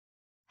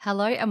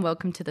Hello and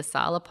welcome to the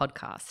Sala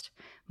podcast.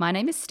 My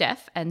name is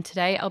Steph and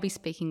today I'll be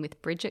speaking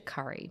with Bridget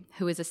Curry,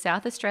 who is a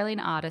South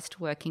Australian artist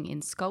working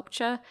in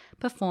sculpture,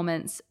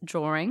 performance,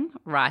 drawing,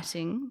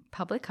 writing,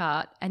 public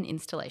art and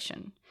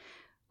installation.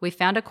 We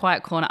found a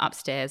quiet corner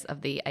upstairs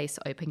of the ACE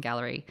Open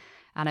Gallery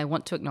and I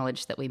want to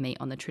acknowledge that we meet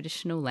on the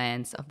traditional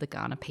lands of the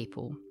Kaurna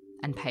people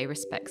and pay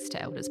respects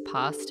to elders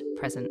past,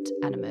 present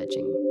and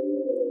emerging.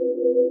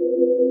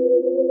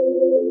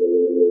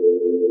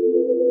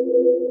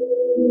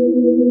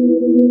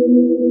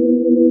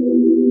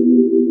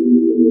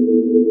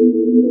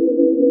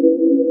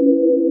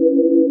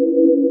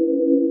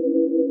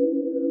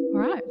 All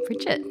right,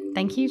 Bridget,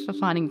 thank you for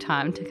finding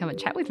time to come and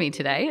chat with me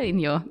today in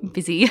your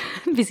busy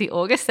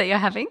August that you're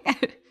having.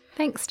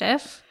 Thanks,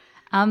 Steph.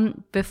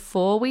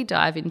 Before we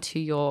dive into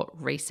your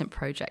recent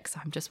projects,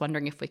 I'm just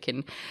wondering if we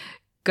can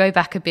go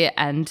back a bit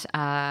and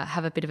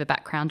have a bit of a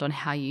background on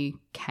how you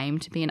came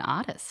to be an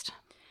artist.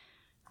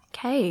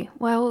 Okay,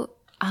 well,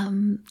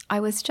 I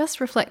was just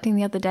reflecting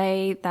the other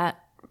day that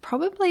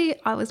probably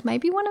I was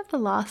maybe one of the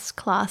last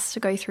class to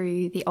go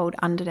through the old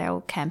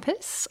Underdale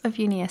campus of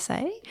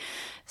UniSA.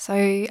 So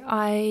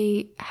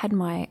I had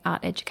my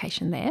art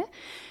education there.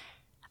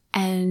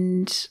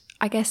 And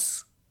I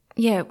guess,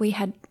 we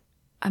had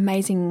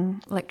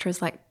amazing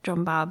lecturers like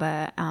John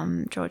Barber,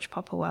 George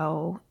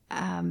Popperwell,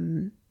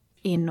 Ian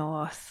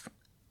North.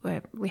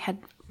 Where we had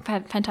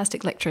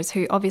fantastic lecturers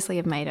who obviously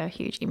have made a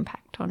huge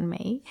impact on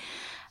me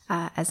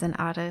as an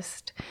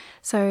artist.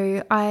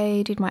 So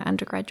I did my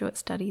undergraduate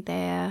study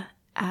there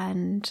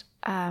and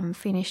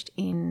finished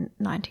in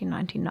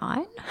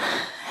 1999.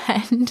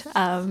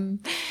 And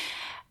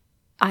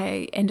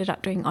I ended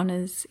up doing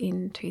honours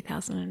in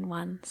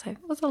 2001. So it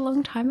was a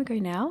long time ago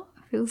now.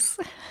 It feels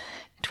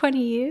 20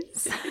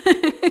 years.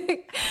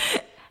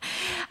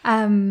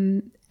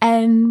 And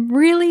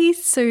really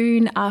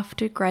soon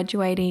after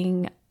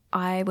graduating,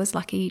 I was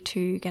lucky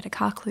to get a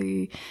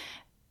Karklu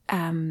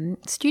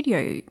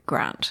studio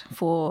grant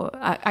for,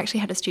 I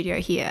actually had a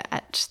studio here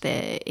at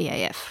the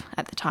EAF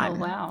at the time. Oh,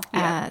 wow.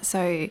 Yeah.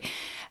 So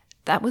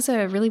that was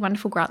a really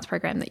wonderful grants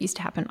program that used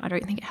to happen. I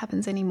don't think it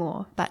happens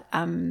anymore. But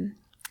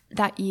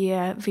that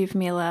year, Viv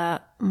Miller,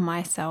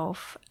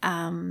 myself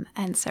and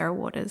Sarah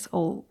Waters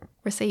all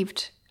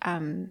received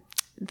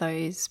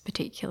those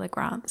particular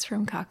grants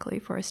from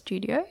Karklu for a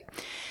studio.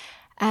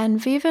 And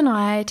Viv and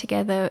I,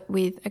 together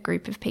with a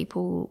group of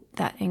people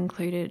that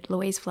included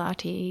Louise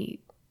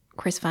Flaherty,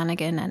 Chris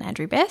Flanagan and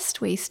Andrew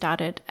Best, we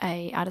started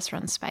a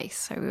artist-run space.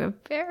 So we were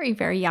very,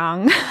 very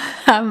young.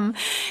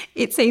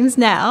 It seems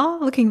now,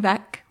 looking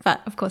back,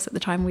 but of course at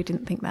the time we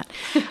didn't think that.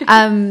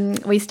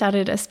 We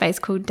started a space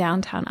called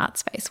Downtown Art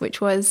Space,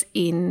 which was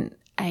in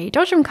a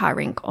dodgem car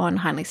rink on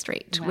Hindley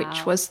Street, Wow.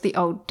 which was the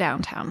old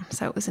downtown.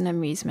 So it was an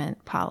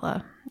amusement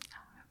parlour.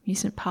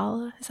 Amusement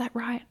parlour, is that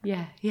right?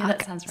 Yeah,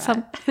 that sounds right.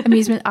 Some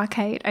amusement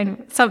arcade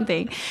and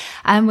something.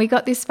 We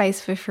got this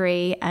space for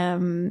free.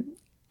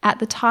 At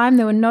the time,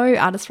 there were no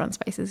artist-run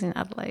spaces in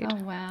Adelaide.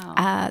 Oh,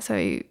 wow. So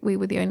we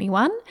were the only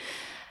one.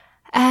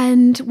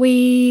 And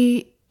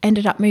we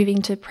ended up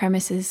moving to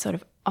premises sort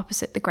of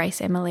opposite the Grace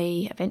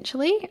Emily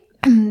eventually.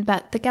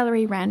 But the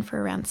gallery ran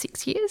for around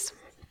 6 years.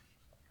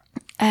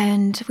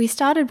 And we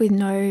started with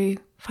no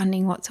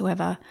funding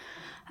whatsoever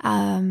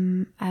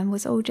and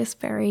was all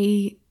just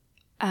very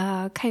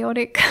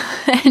chaotic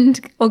and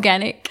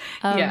organic.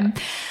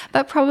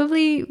 But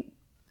probably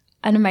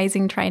an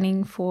amazing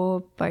training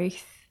for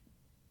both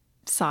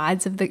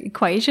sides of the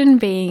equation,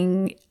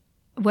 being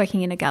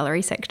working in a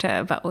gallery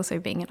sector but also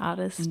being an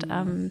artist.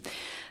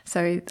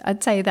 So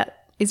I'd say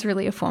that is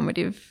really a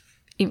formative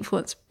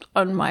influence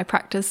on my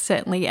practice,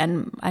 certainly,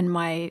 and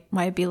my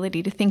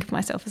ability to think of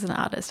myself as an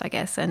artist, I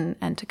guess, and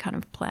to kind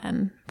of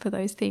plan for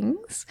those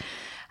things.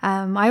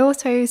 I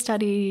also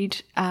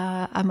studied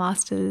a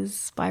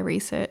master's by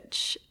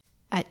research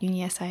at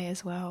UniSA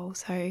as well.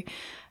 So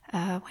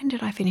when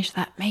did I finish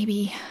that?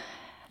 Maybe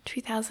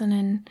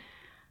 2005?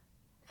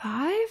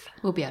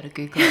 We'll be able to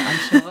Google it, I'm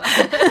sure.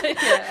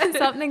 Yeah.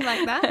 Something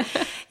like that.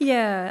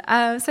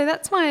 Yeah. So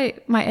that's my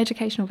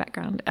educational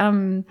background.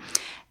 And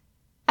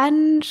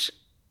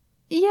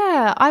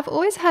yeah, I've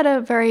always had a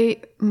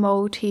very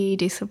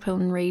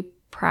multidisciplinary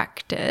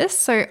practice.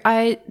 So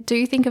I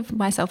do think of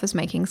myself as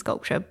making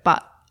sculpture,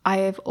 but I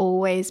have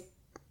always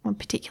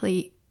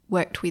particularly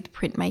worked with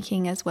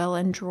printmaking as well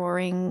and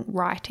drawing,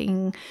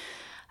 writing,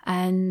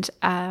 and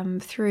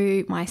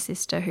through my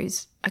sister,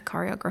 who's a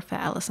choreographer,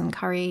 Alison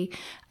Curry,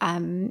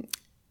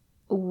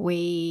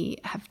 we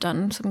have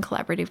done some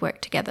collaborative work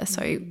together.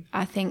 So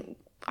I think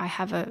I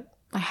have a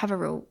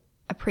real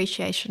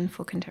appreciation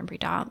for contemporary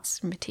dance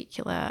in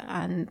particular,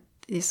 and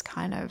this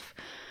kind of,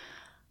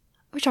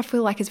 which I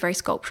feel like is very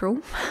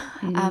sculptural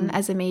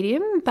as a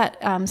medium, but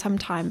some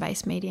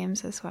time-based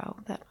mediums as well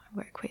that I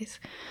work with.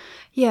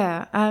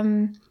 Yeah,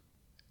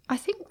 I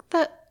think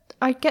that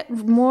I get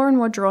more and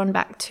more drawn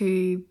back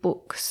to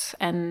books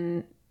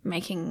and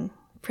making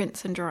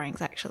prints and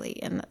drawings,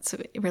 actually, and that's a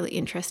really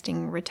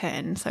interesting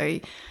return. So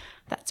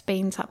that's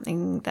been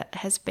something that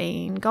has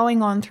been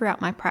going on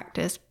throughout my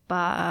practice,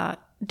 but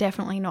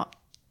definitely not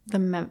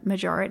the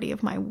majority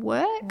of my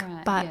work.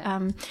 Right, but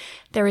yeah.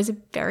 there is a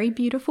very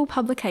beautiful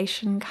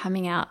publication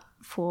coming out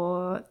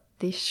for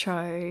this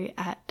show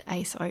at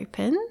Ace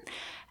Open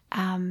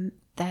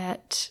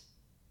that,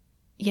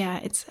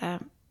 it's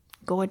a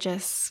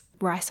gorgeous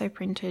Riso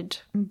printed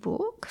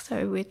book.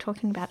 So we're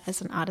talking about it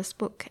as an artist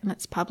book, and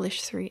it's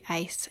published through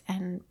Ace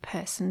and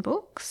Person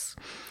Books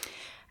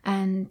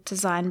and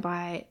designed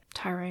by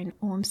Tyrone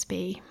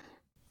Ormsby,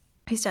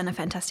 who's done a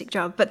fantastic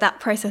job. But that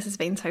process has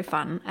been so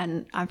fun,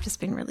 and I've just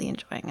been really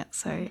enjoying it.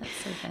 So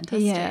That's so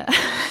fantastic. yeah,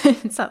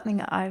 it's something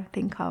that I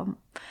think I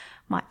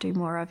might do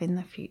more of in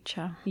the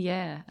future.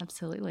 Yeah,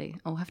 absolutely.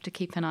 I'll have to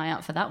keep an eye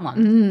out for that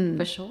one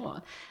for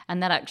sure.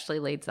 And that actually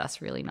leads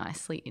us really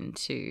nicely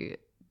into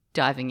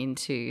diving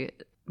into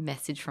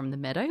Message from the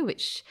Meadow,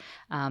 which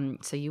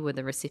so you were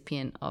the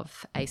recipient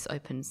of Ace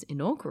Open's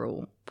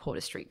inaugural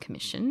Porter Street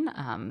Commission.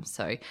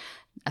 So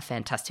a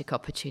fantastic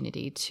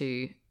opportunity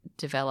to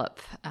develop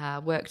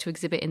work to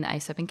exhibit in the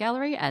Ace Open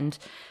Gallery, and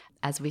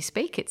as we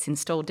speak, it's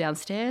installed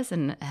downstairs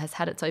and has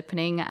had its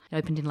opening. It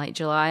opened in late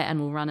July and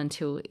will run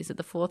until, is it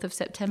the 4th of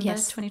September,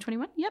 Yes.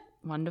 2021? Yep,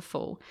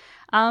 wonderful.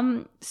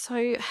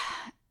 So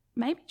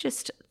maybe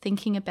just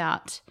thinking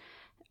about,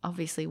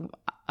 obviously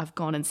I've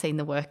gone and seen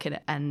the work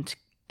and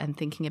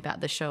thinking about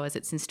the show as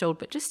it's installed,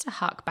 but just to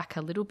hark back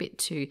a little bit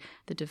to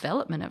the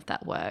development of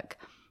that work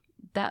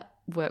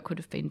would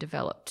have been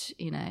developed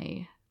in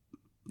a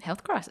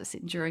health crisis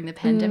during the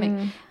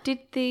pandemic.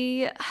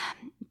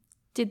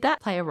 Did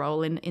that play a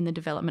role in the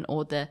development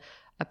or the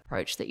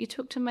approach that you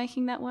took to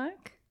making that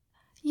work?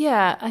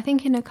 Yeah, I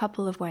think in a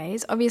couple of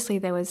ways. Obviously,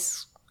 there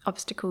was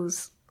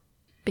obstacles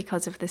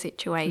because of the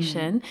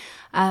situation.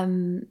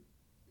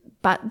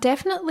 But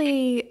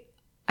definitely,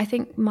 I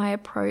think my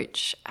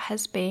approach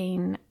has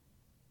been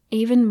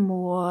even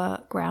more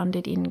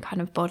grounded in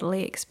kind of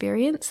bodily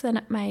experience than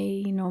it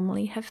may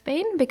normally have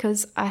been,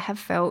 because I have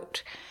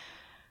felt,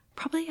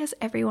 probably as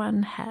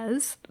everyone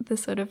has, the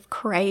sort of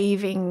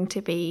craving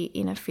to be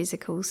in a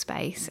physical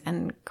space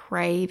and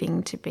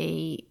craving to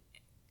be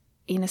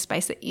in a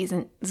space that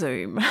isn't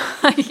Zoom,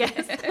 I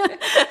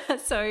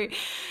guess. So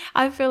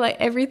I feel like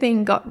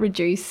everything got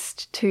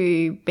reduced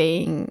to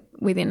being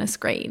within a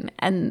screen,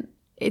 and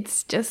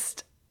it's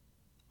just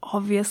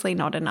obviously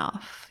not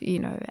enough,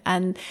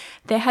 and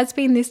there has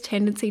been this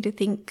tendency to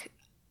think,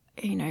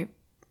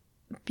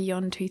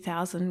 beyond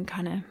 2000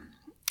 kind of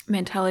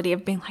mentality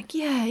of being like,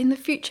 yeah, in the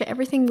future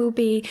everything will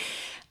be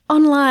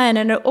online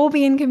and it'll all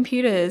be in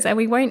computers and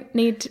we won't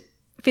need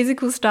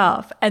physical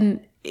stuff.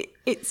 And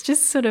it's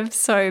just sort of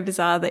so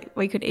bizarre that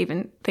we could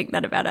even think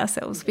that about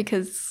ourselves,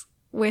 because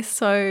we're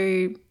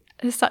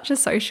such a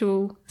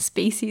social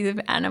species of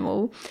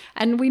animal,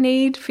 and we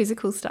need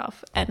physical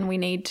stuff, and we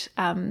need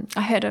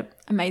I heard an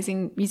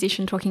amazing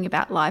musician talking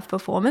about live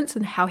performance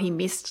and how he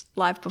missed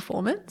live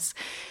performance.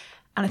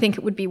 And I think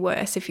it would be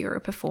worse if you're a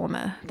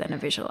performer than a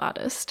visual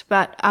artist.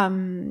 But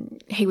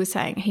he was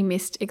saying he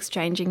missed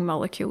exchanging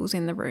molecules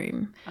in the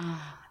room.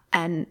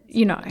 And,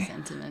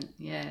 Sentiment,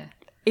 yeah.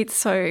 It's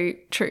so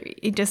true.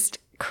 You just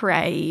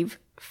crave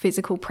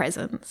physical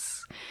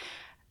presence.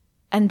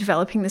 And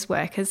developing this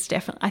work has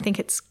definitely, I think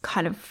it's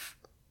kind of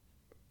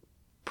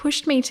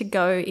pushed me to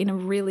go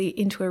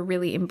into a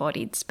really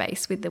embodied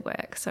space with the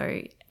work.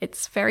 So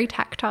it's very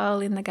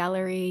tactile in the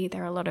gallery.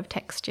 There are a lot of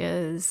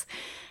textures.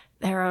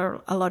 There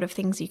are a lot of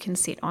things you can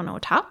sit on or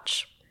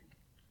touch,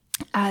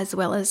 as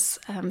well as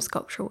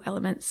sculptural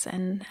elements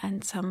and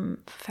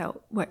some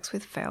works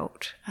with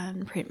felt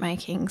and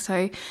printmaking.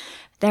 So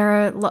there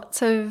are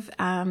lots of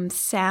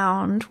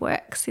sound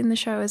works in the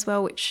show as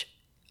well, which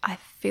I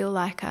feel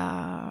like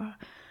are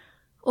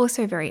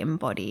also very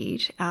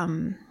embodied.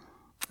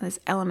 There's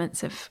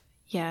elements of,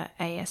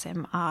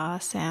 ASMR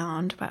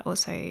sound, but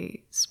also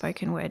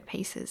spoken word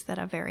pieces that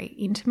are very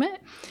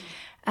intimate.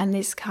 And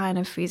this kind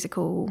of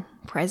physical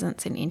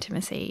presence and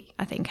intimacy,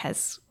 I think,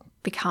 has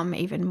become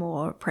even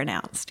more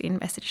pronounced in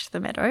Message to the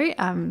Meadow.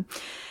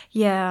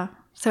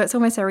 So it's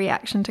almost a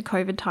reaction to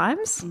COVID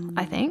times,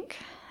 I think.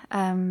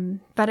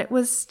 But it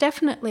was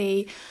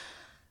definitely,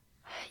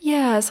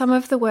 some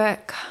of the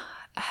work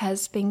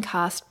has been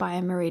cast by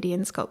a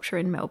Meridian Sculpture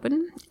in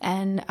Melbourne,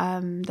 and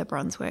the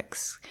bronze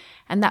works.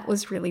 And that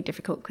was really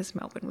difficult because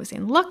Melbourne was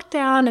in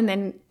lockdown, and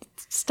then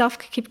stuff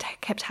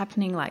kept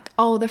happening, like,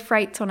 the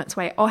freight's on its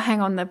way.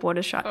 Hang on, the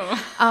border's shut.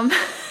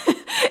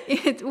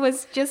 It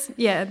was just,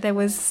 there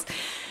was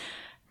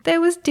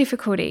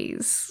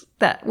difficulties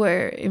that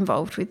were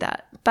involved with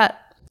that. But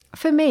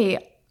for me,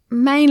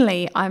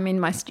 mainly I'm in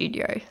my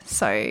studio.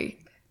 So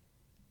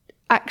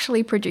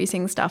actually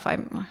producing stuff,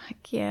 I'm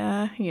like,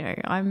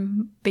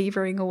 I'm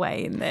beavering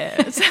away in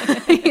there. So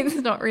it's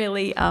not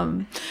really,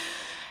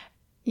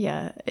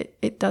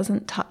 it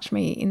doesn't touch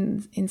me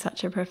in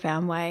such a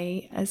profound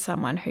way as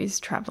someone who's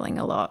traveling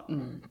a lot.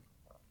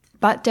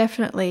 But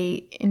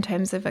definitely in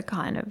terms of a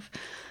kind of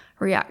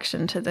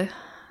reaction to the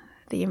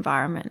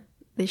environment,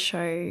 this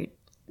show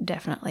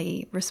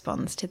definitely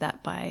responds to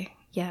that by,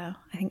 I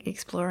think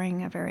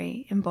exploring a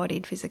very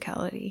embodied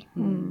physicality.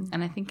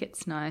 And I think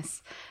it's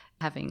nice,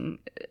 having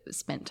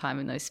spent time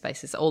in those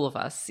spaces, all of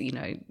us,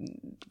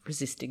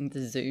 resisting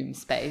the Zoom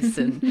space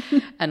and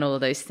and all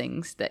of those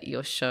things, that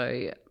your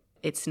show,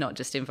 it's not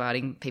just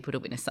inviting people to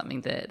witness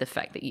something, the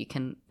fact that you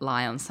can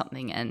lie on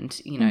something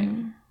and,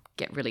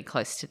 get really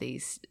close to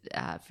these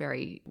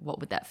very, what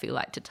would that feel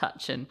like to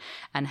touch and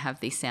have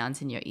these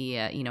sounds in your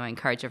ear. I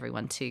encourage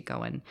everyone to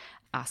go and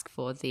ask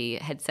for the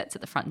headsets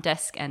at the front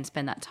desk and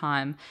spend that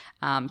time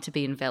to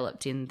be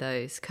enveloped in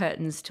those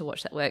curtains to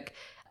watch that work,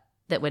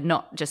 that we're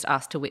not just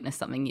asked to witness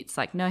something. It's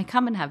like, no,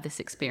 come and have this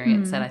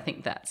experience. And I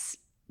think that's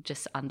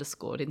just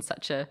underscored in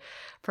such a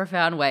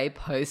profound way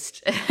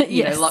post,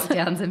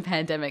 lockdowns and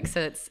pandemics.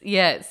 So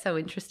it's so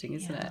interesting,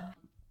 isn't it?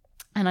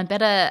 And I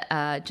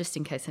better, just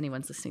in case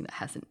anyone's listening that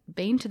hasn't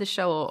been to the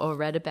show or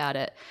read about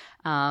it,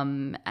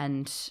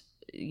 and,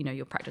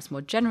 your practice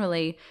more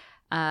generally,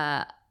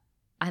 I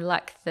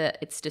like that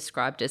it's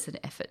described as an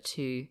effort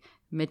to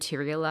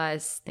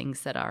materialize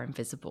things that are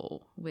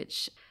invisible,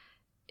 which,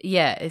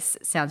 it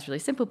sounds really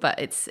simple, but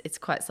it's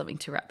quite something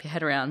to wrap your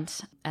head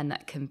around. And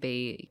that can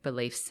be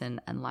beliefs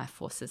and life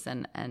forces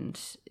and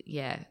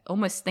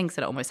almost things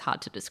that are almost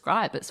hard to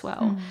describe as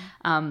well.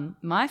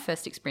 My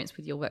first experience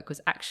with your work was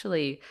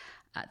actually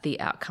at the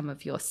outcome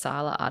of your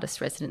Sala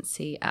artist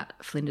residency at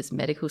Flinders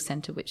Medical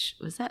Centre, which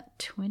was that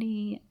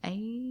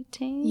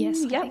 2018?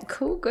 Yes. Yep,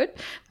 cool, good.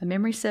 My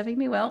memory's serving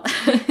me well.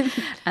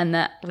 And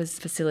that was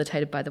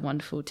facilitated by the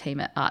wonderful team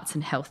at Arts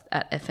and Health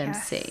at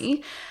FMC.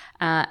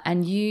 Yes.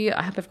 And you,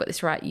 I hope I've got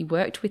this right, you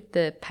worked with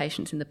the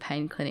patients in the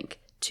pain clinic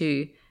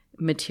to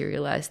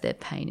materialise their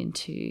pain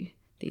into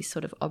these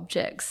sort of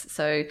objects.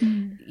 So,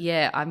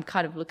 I'm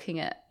kind of looking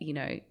at,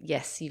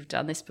 yes, you've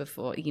done this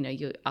before,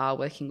 you are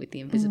working with the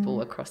invisible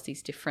across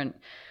these different,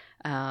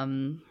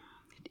 in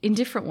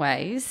different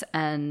ways.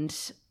 And,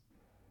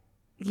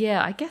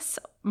 I guess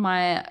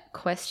my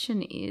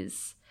question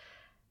is,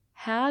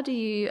 how do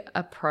you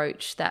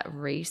approach that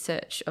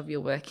research of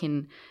your work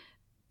in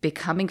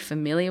becoming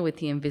familiar with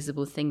the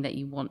invisible thing that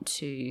you want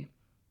to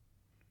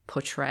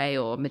portray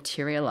or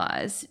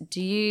materialize?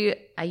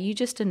 Are you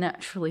just a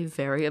naturally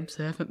very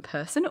observant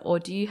person, or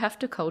do you have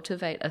to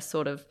cultivate a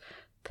sort of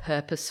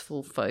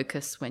purposeful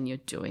focus when you're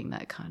doing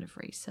that kind of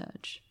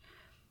research?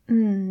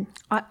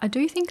 I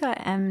do think I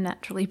am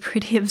naturally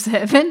pretty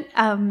observant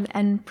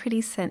and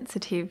pretty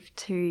sensitive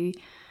to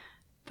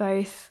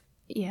both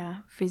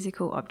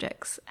physical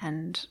objects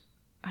and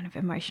kind of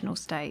emotional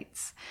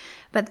states.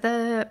 But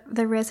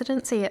the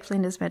residency at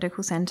Flinders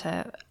Medical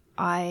Centre,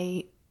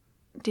 I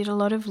did a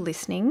lot of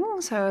listening.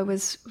 So I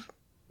was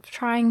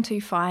trying to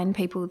find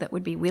people that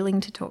would be willing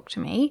to talk to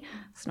me.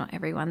 It's not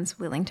everyone's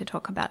willing to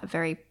talk about a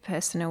very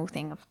personal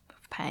thing of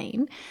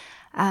pain.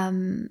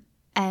 And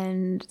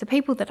the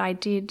people that I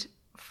did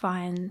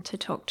find to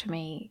talk to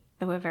me,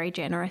 they were very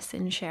generous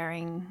in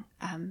sharing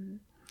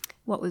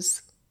what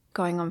was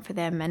going on for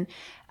them.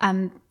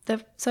 And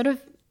the sort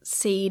of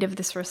seed of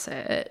this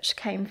research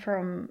came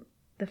from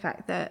the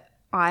fact that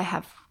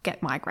I get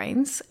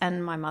migraines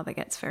and my mother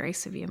gets very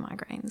severe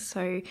migraines.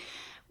 So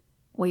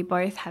we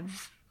both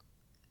have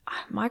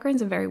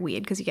migraines. Are very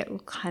weird because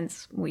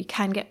we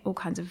can get all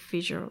kinds of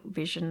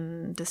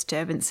vision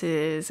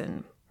disturbances,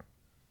 and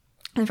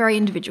they're very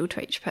individual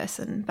to each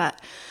person.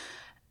 But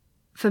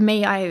for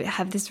me, I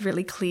have this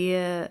really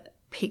clear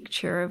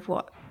picture of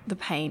what the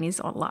pain is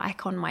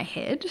like on my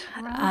head.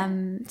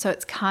 Right. So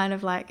it's kind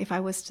of like, if I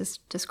was to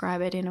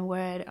describe it in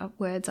words,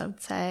 I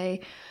would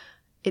say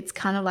it's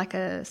kind of like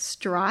a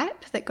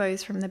stripe that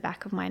goes from the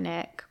back of my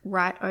neck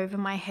right over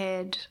my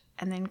head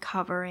and then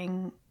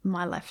covering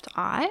my left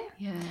eye.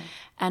 Yeah.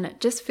 And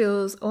it just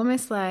feels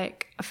almost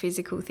like a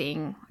physical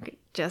thing.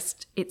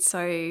 It's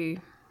so,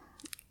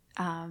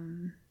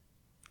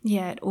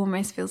 it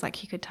almost feels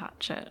like you could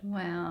touch it.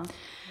 Wow. Yeah.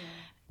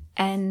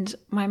 And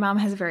my mum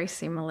has a very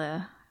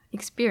similar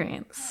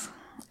experience.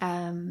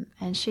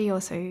 And she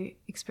also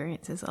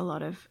experiences a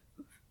lot of,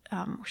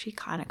 she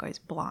kind of goes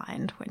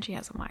blind when she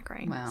has a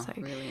migraine. Wow, so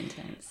really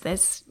intense.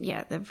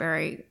 They're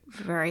very,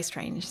 very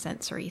strange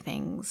sensory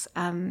things.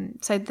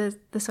 So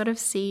the sort of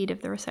seed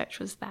of the research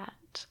was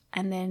that.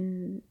 And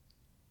then,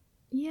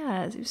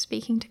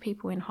 speaking to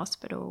people in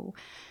hospital,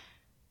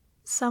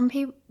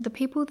 the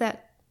people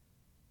that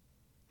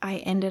I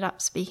ended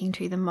up speaking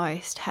to the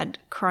most had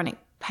chronic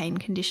pain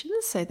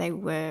conditions, so they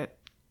were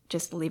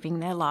just living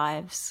their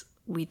lives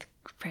with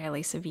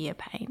fairly severe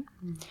pain.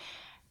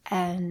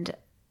 And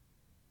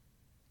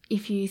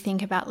if you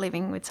think about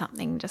living with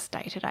something just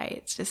day to day,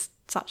 it's just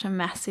such a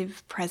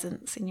massive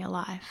presence in your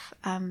life.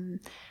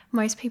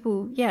 Most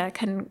people,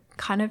 can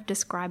kind of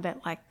describe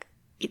it like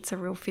it's a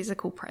real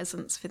physical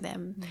presence for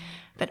them,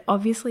 but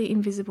obviously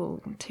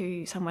invisible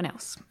to someone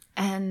else.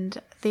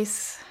 And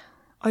this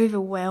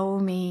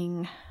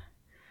overwhelming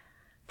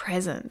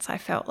presence, I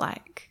felt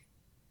like,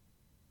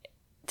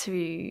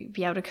 to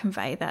be able to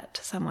convey that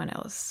to someone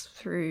else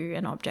through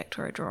an object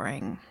or a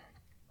drawing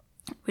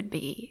would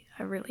be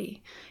a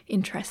really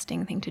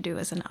interesting thing to do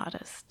as an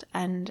artist.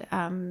 And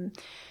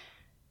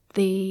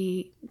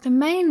the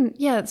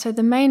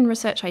main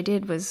research I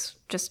did was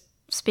just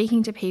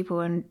speaking to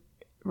people and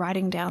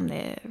writing down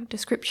their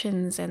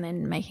descriptions and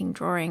then making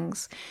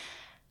drawings,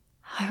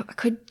 I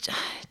could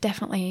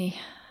definitely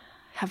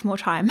have more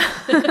time.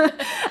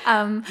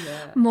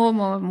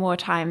 More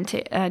time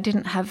to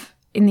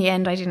in the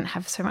end, I didn't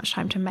have so much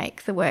time to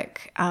make the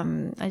work.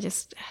 I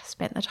just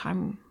spent the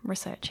time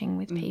researching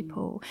with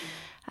people.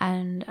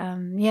 And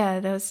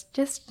there was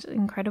just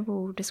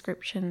incredible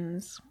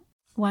descriptions.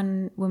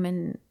 One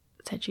woman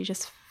said she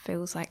just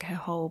feels like her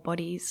whole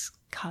body's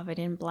covered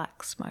in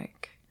black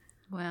smoke.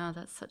 Wow,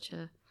 that's such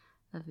a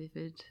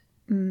vivid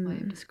way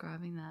of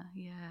describing that.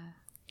 Yeah.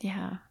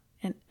 Yeah.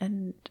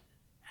 And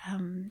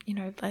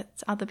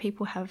other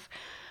people have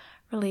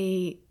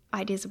really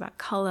ideas about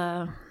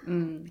colour,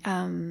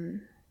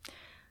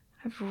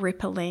 of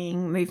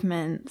rippling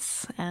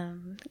movements,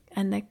 and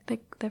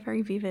they're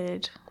very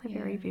vivid. They're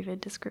very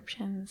vivid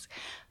descriptions.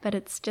 But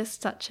it's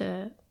just such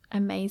a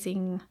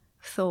amazing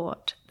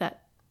thought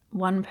that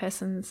one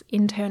person's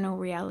internal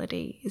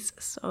reality is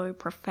so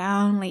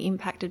profoundly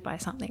impacted by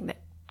something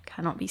that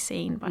cannot be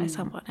seen by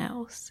someone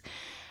else.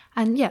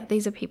 And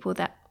these are people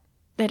that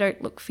they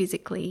don't look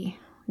physically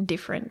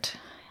different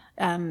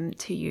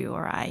to you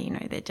or I.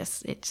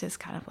 It's just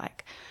kind of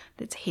like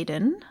it's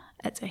hidden.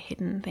 It's a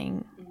hidden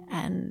thing,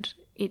 and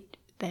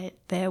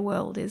their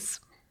world is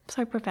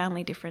so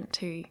profoundly different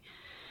to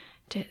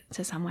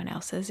someone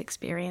else's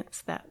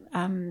experience that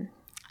and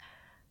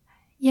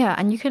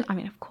you can,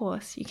 of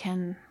course you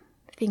can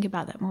think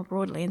about that more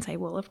broadly and say,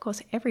 well, of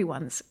course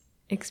everyone's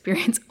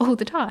experience all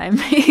the time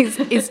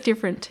is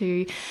different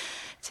to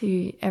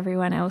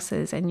everyone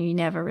else's, and you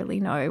never really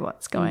know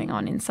what's going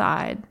on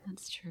inside.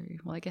 That's true.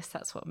 Well, I guess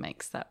that's what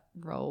makes that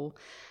role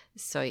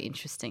so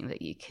interesting,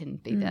 that you can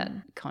be that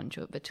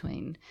conduit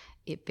between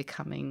it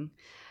becoming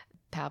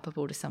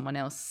palpable to someone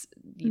else,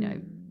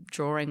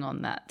 drawing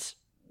on that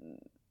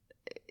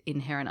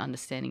inherent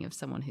understanding of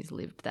someone who's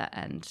lived that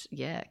and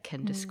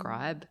can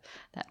describe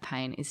that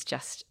pain. Is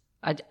just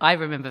I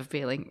remember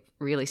feeling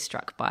really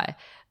struck by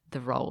the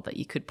role that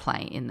you could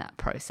play in that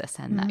process,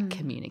 and that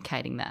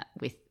communicating that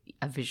with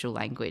a visual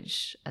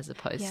language as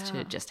opposed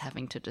to just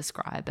having to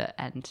describe it.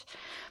 And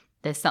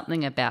there's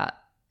something about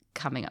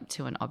coming up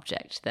to an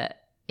object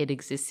that it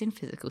exists in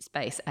physical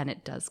space and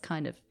it does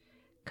kind of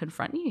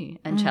confront you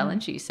and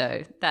challenge you.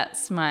 So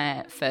that's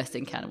my first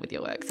encounter with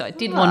your work. So I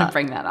did want to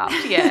bring that up.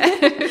 Yeah.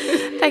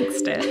 Thanks,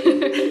 Steph.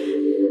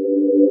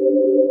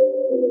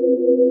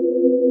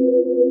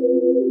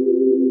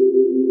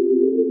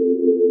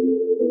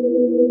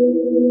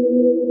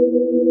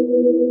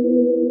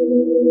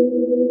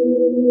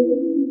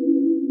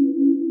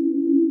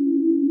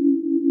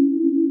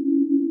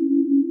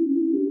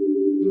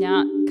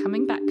 Now,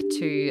 coming back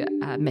to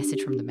a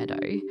message from the meadow,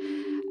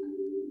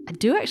 I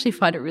do actually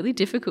find it really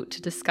difficult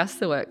to discuss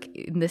the work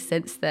in the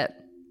sense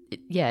that,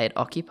 it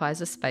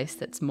occupies a space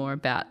that's more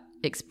about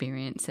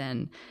experience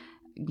and,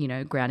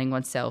 grounding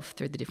oneself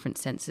through the different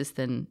senses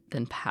than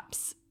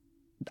perhaps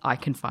I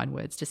can find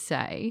words to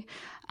say.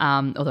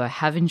 Although I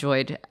have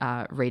enjoyed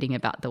reading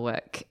about the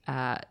work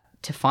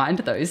to find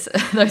those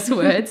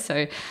words.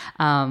 So,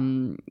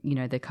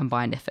 the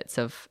combined efforts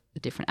of the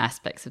different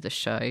aspects of the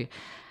show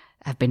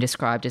have been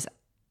described as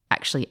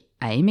actually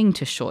aiming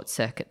to short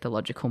circuit the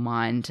logical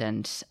mind,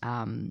 and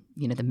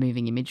the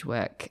moving image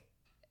work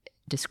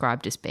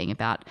described as being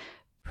about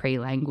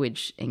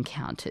pre-language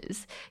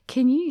encounters.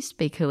 Can you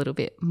speak a little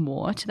bit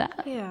more to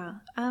that? Yeah.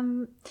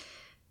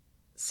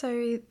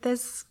 So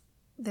there's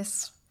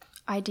this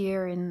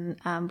idea in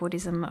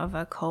Buddhism of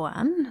a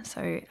koan,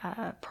 so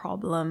a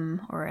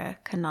problem or a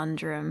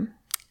conundrum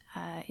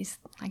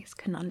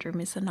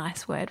conundrum is a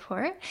nice word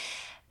for it,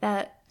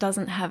 that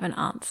doesn't have an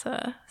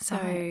answer.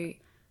 So,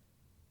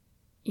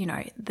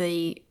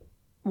 the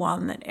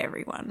one that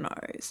everyone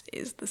knows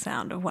is the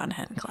sound of one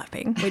hand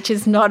clapping, which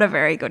is not a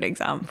very good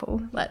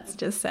example, let's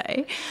just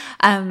say.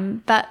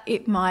 But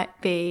it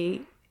might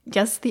be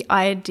just the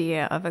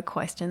idea of a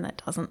question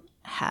that doesn't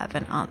have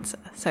an answer.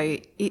 So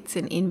it's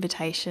an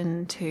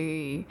invitation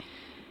to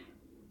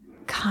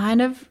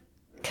kind of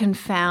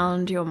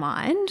confound your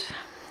mind.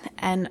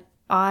 And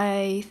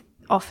I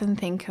often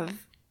think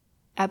of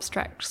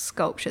abstract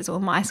sculptures, or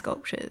my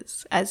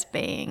sculptures, as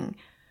being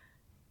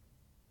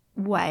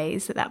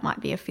ways that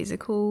might be a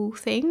physical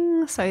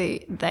thing. So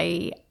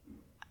they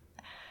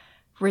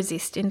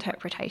resist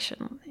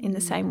interpretation in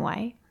the same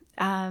way.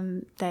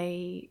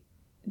 They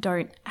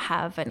don't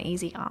have an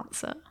easy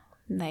answer.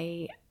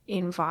 They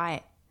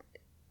invite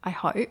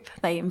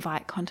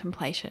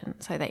contemplation.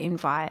 So they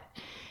invite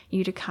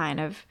you to kind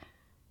of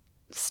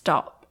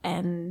stop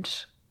and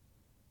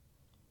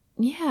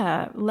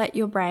let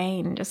your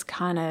brain just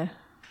kind of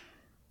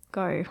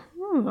go,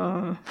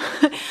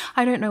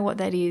 I don't know what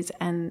that is,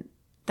 and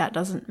that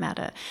doesn't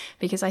matter,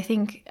 because I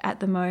think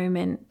at the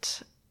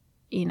moment,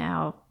 in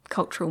our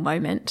cultural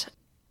moment,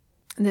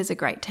 there's a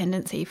great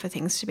tendency for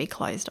things to be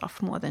closed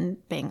off more than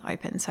being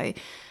open. So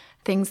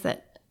things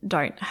that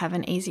don't have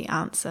an easy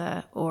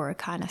answer, or a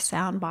kind of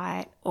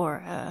soundbite, or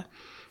a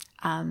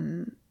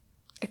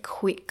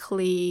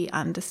quickly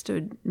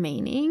understood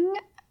meaning,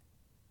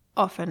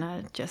 often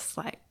are just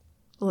like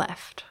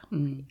left.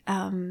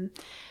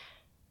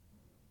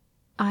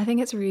 I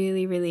think it's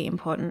really, really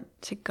important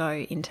to go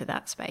into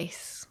that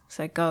space.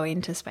 So go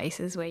into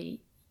spaces where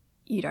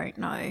you don't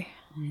know.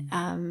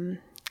 And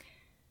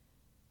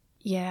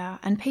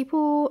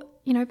people,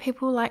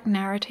 people like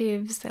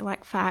narratives, they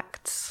like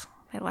facts,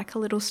 they like a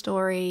little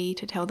story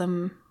to tell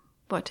them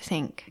what to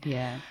think.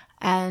 Yeah.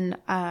 And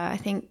I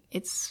think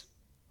it's,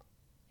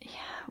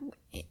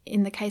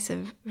 in the case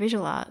of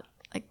visual art,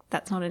 like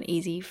that's not an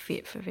easy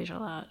fit for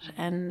visual art.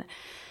 And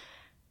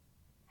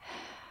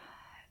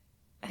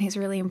I think it's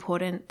really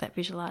important that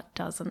visual art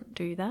doesn't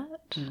do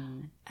that,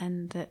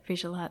 and that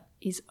visual art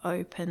is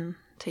open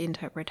to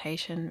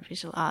interpretation.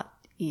 Visual art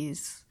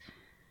is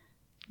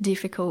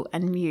difficult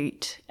and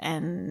mute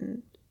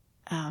and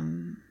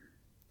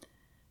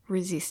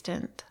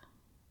resistant.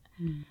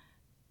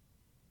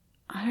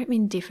 I don't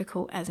mean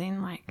difficult as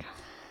in like,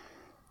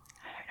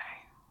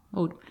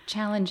 Or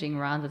challenging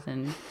rather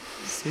than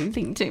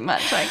soothing too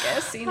much, I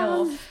guess,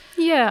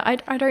 Yeah,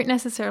 I don't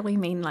necessarily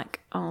mean like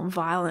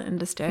violent and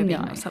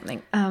disturbing or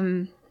something.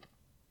 I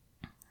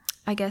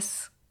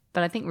guess.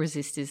 But I think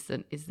resist is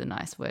the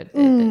nice word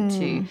there, that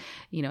to,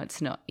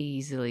 it's not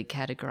easily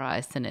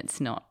categorized and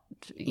it's not,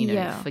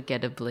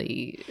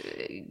 forgettably,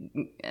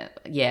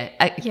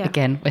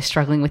 again, we're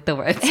struggling with the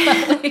words.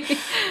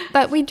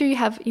 But we do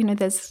have,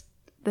 there's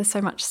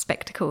so much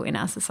spectacle in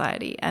our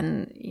society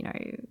and,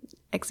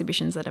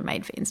 exhibitions that are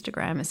made for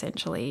Instagram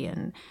essentially.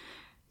 And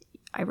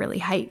I really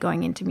hate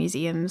going into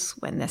museums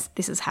when this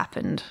has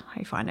happened.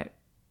 I find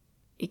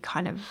it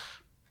kind of,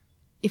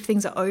 if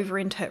things are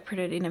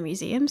over-interpreted in a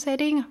museum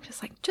setting, I'm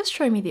just like, just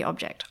show me the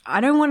object.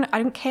 I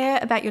don't care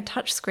about your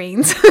touch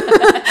screens.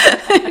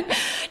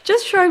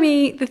 Just show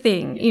me the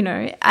thing,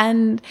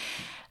 and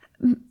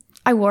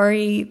I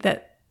worry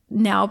that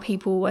now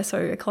people are so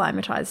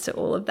acclimatized to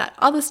all of that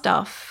other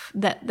stuff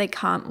that they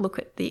can't look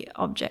at the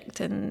object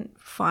and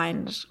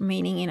find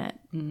meaning in it.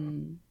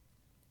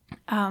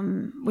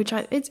 Which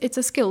it's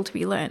a skill to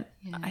be learnt,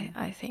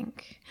 I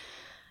think.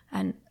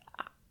 And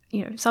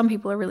some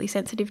people are really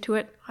sensitive to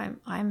it.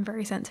 I'm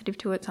very sensitive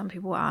to it. Some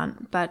people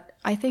aren't. But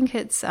I think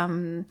it's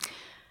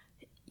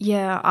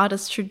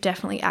artists should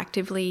definitely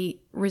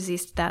actively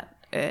resist that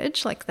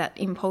urge, like that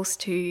impulse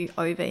to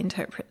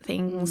over-interpret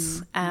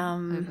things.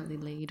 Overly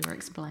lead or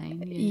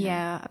explain.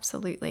 Yeah,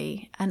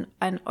 absolutely. And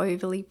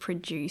overly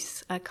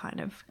produce a kind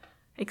of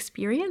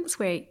experience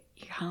where you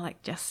kind of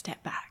like just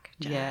step back,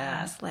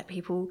 just let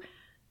people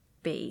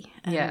be.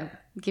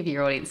 Give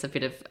your audience a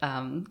bit of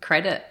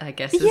credit, I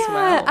guess, as well.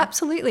 Yeah,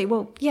 absolutely.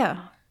 Well,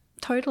 yeah,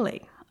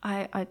 totally.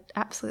 I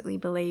absolutely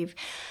believe,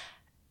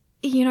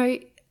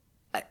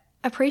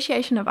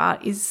 appreciation of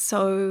art is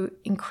so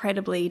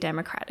incredibly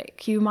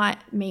democratic. You might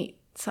meet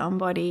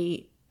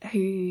somebody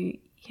who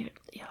you're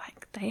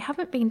like, they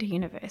haven't been to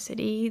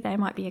university, they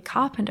might be a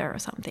carpenter or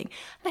something.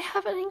 They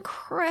have an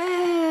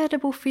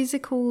incredible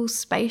physical,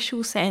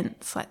 spatial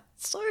sense, like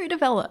so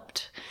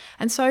developed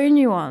and so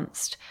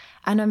nuanced,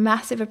 and a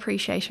massive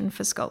appreciation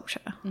for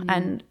sculpture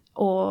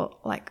or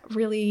like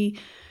really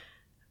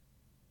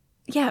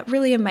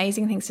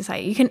amazing things to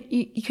say.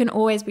 You can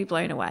always be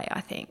blown away,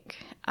 I think.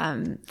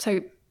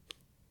 So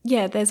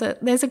yeah, there's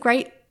a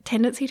great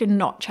tendency to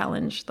not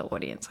challenge the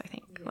audience, I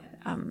think.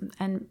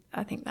 And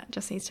I think that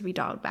just needs to be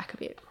dialed back a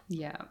bit.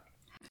 Yeah.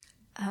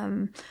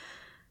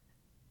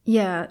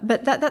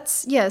 But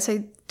that's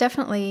so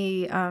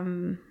definitely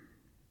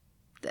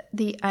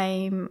the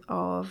aim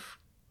of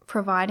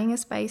providing a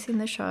space in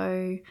the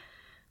show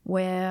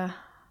where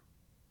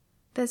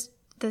there's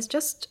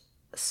just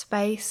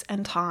space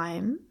and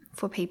time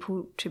for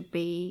people to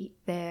be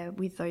there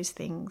with those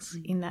things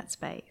in that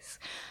space.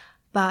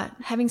 But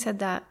having said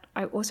that,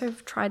 I also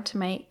have tried to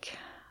make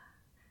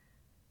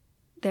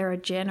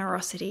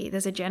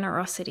there's a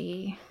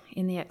generosity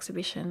in the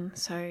exhibition.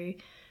 So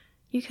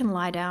you can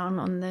lie down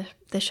on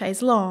the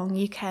chaise longue,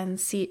 you can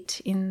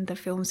sit in the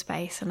film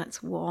space and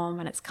it's warm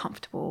and it's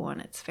comfortable and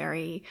it's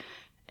very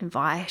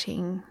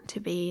inviting to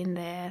be in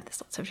there.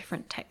 There's lots of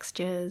different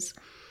textures.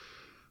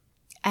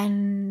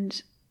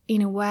 And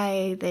in a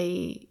way,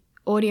 the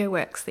audio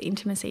works, the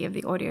intimacy of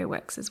the audio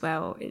works as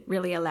well. It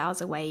really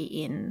allows a way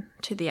in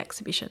to the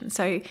exhibition.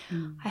 So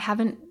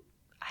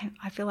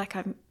I feel like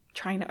I'm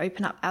trying to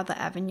open up other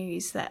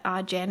avenues that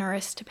are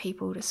generous to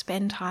people to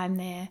spend time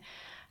there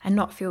and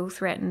not feel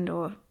threatened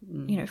or,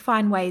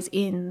 find ways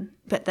in,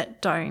 but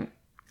that don't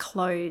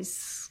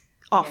close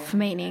off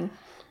meaning.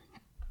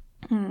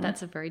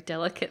 That's a very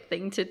delicate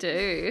thing to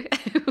do.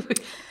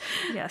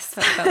 Yes.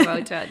 But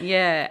well done.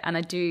 Yeah, and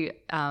I do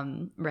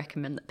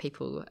recommend that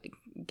people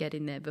get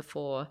in there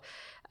before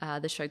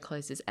the show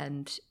closes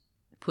and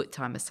put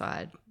time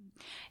aside.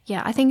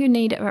 Yeah, I think you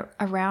need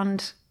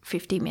around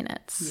 50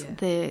 minutes.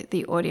 Yeah.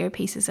 The audio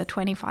pieces are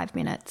 25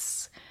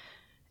 minutes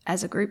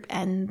as a group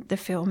and the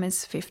film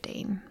is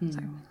 15. So,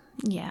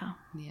 yeah.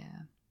 Yeah,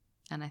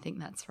 and I think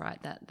that's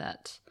right,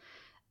 that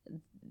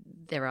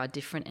there are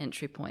different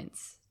entry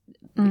points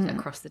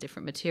across the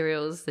different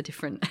materials, the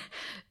different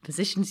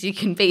positions you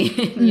can be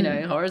in, you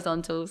know,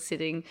 horizontal,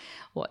 sitting,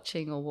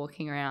 watching or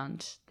walking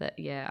around. That,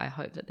 yeah, I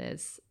hope that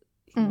there's,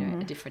 you know,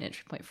 a different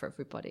entry point for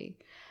everybody.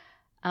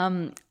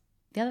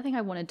 The other thing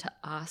I wanted to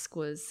ask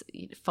was,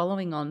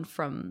 following on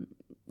from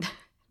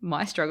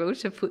my struggle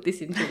to put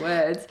this into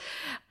words,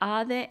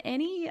 are there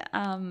any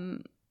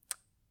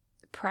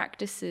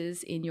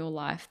practices in your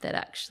life that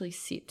actually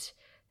sit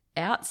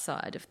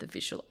outside of the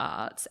visual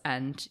arts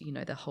and, you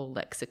know, the whole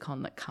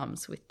lexicon that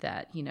comes with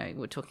that? You know,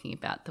 we're talking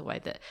about the way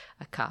that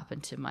a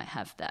carpenter might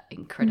have that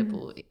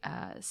incredible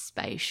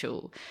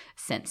spatial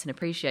sense and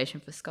appreciation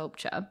for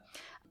sculpture.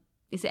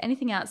 Is there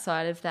anything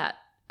outside of that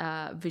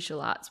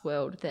visual arts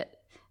world that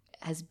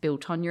has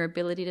built on your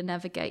ability to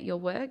navigate your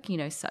work, you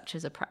know, such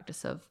as a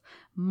practice of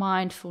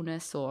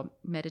mindfulness or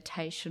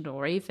meditation,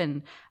 or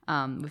even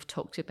we've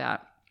talked about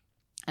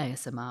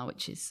ASMR,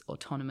 which is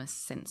autonomous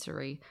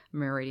sensory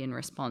meridian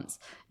response.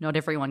 Not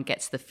everyone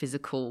gets the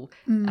physical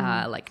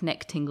like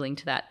neck tingling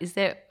to that. Is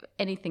there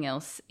anything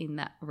else in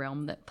that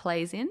realm that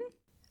plays in?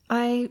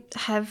 I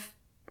have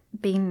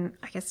been,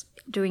 I guess,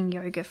 doing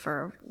yoga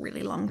for a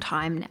really long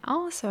time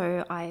now.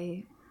 So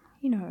I'm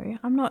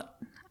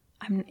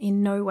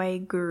in no way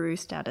guru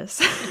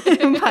status,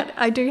 but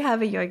I do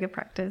have a yoga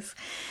practice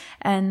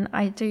and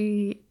I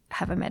do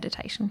have a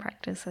meditation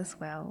practice as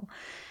well.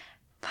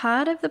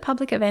 Part of the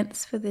public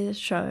events for the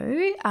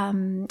show,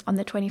 on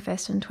the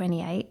 21st and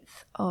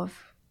 28th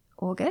of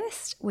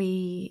August,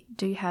 we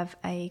do have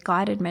a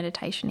guided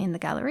meditation in the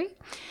gallery,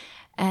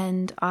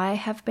 and I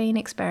have been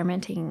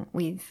experimenting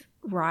with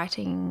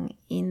writing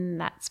in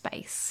that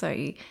space.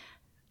 So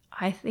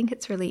I think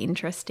it's really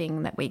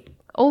interesting that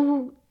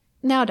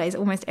nowadays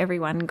almost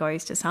everyone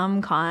goes to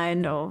some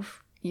kind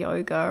of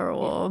yoga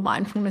or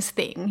mindfulness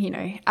thing, you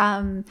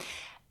know,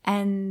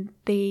 and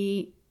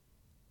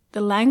the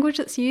language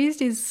that's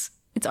used is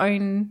its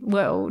own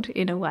world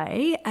in a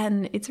way,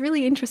 and it's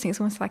really interesting.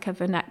 It's almost like a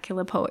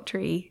vernacular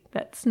poetry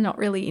that's not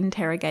really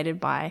interrogated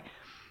by,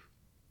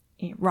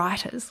 you know,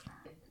 writers.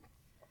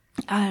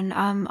 And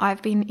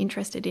I've been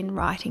interested in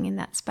writing in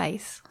that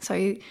space.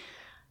 So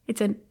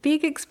it's a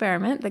big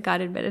experiment, the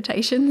guided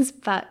meditations,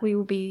 but we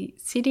will be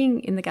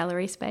sitting in the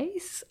gallery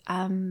space.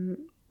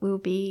 We'll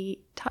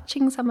be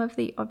touching some of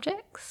the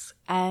objects,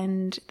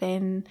 and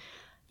then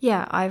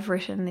I've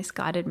written this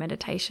guided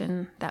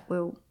meditation that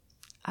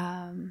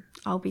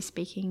I'll be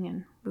speaking,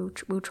 and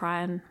we'll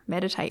try and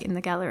meditate in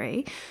the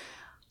gallery,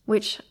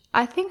 which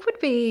I think would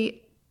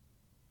be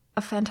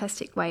a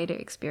fantastic way to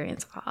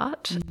experience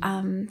art.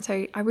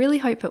 So I really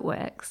hope it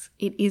works.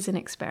 It is an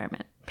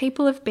experiment.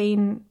 People have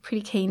been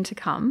pretty keen to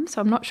come,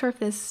 so I'm not sure if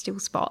there's still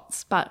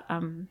spots, but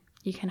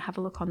you can have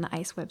a look on the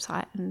ACE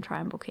website and try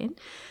and book in.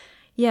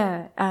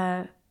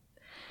 The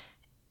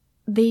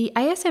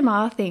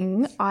ASMR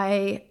thing,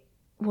 I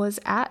was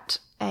at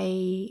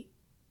a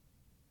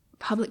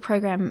public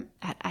program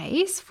at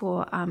ACE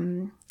for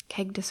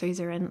Keg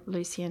D'Souza and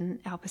Lucien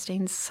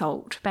Alperstein's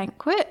Salt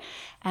Banquet,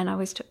 and I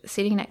was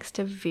sitting next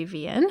to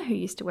Vivian, who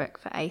used to work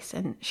for ACE,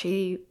 and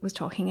she was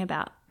talking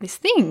about this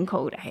thing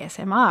called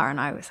ASMR, and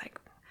I was like,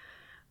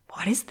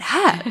 what is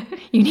that?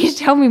 You need to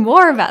tell me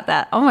more about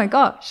that. Oh my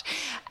gosh.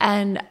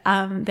 And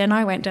then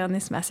I went down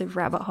this massive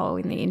rabbit hole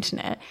in the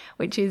internet,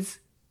 which is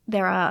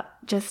there are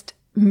just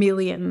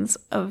millions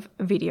of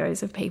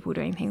videos of people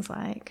doing things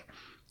like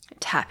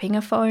tapping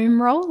a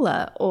foam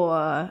roller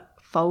or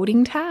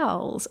folding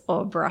towels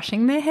or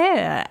brushing their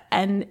hair.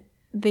 And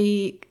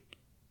the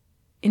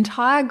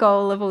entire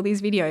goal of all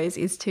these videos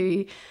is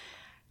to,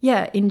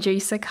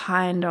 induce a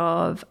kind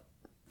of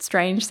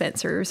strange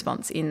sensory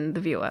response in the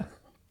viewer.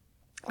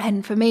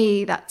 And for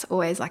me, that's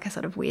always like a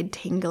sort of weird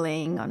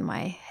tingling on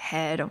my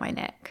head or my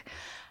neck.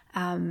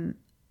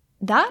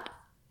 That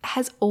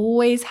has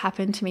always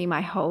happened to me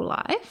my whole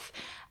life.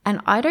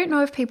 And I don't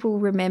know if people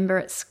remember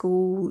at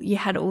school you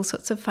had all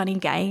sorts of funny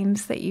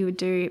games that you would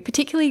do,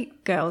 particularly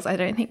girls. I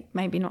don't think,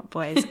 maybe not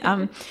boys.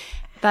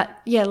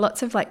 But yeah,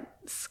 lots of like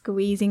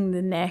squeezing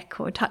the neck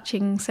or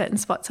touching certain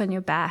spots on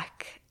your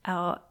back.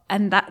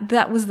 And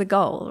that was the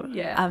goal.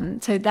 Yeah.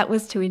 So that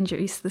was to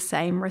induce the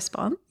same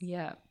response.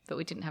 Yeah. But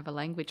we didn't have a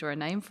language or a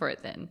name for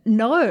it then.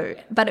 No,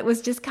 but it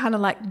was just kind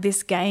of like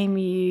this game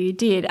you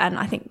did. And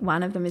I think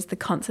one of them is the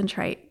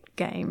concentrate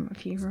game,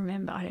 if you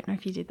remember. I don't know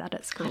if you did that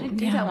at school. I didn't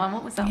do that one.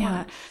 What was that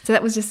one? So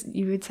that was just,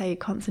 you would say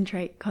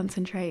concentrate.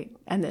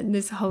 And then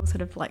there's a whole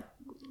sort of like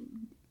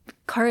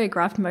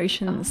choreographed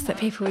motions that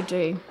people would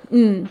do.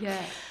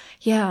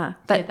 Yeah,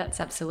 but that's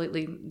what it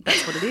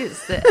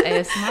is, the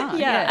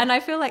ASMR. And I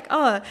feel like,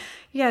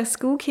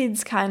 school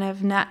kids kind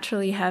of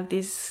naturally have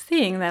this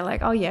thing. They're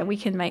like, we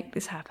can make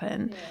this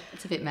happen. Yeah,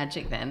 it's a bit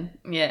magic then.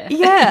 Yeah.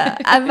 Yeah,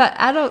 but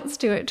adults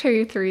do it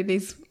too through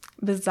this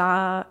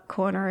bizarre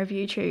corner of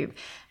YouTube.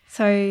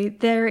 So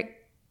there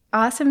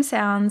are some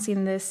sounds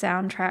in the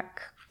soundtrack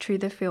to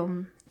the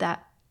film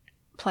that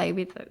play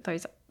with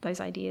those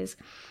ideas.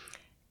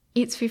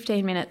 It's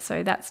 15 minutes,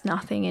 so that's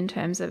nothing in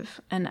terms of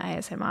an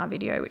ASMR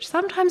video, which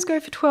sometimes go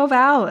for 12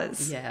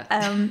 hours. Yeah.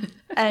 And,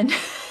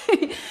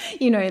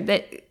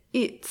 that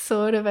it's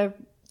sort of a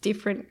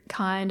different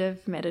kind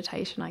of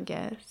meditation, I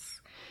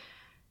guess.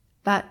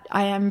 But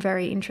I am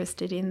very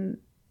interested in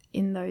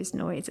those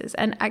noises,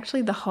 and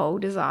actually the whole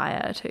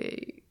desire to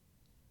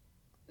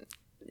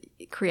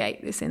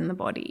create this in the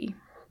body,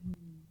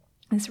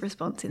 this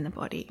response in the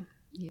body.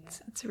 Yeah.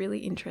 It's really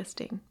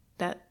interesting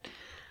that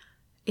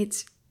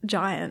it's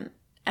giant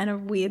and a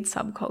weird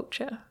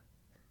subculture.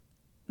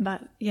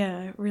 But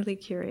yeah, really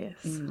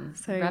curious.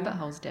 So rabbit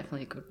hole's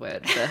definitely a good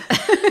word for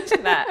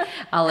that.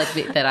 I'll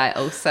admit that I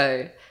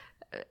also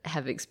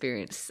have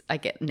experienced, I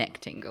get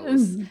neck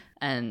tingles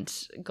and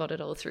got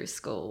it all through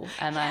school.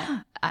 And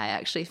I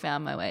actually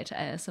found my way to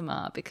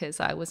ASMR because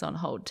I was on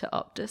hold to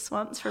Optus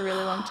once for a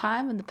really long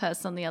time, and the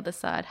person on the other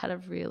side had a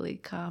really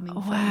calming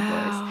phone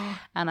voice.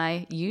 And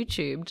I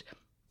YouTubed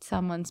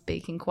someone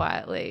speaking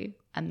quietly,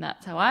 and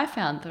that's how I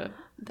found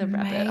the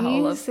rabbit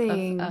hole of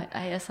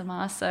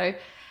ASMR. So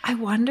I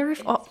wonder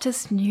if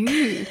Optus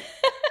knew.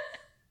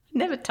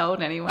 Never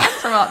told anyone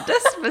from Optus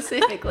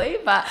specifically,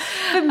 but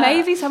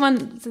maybe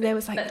someone there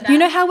was like, you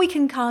know how we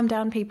can calm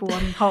down people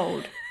on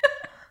hold?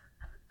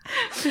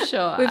 For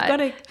sure.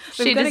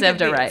 She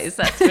deserved a raise,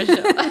 that's for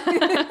sure.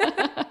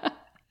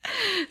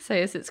 So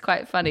yes, it's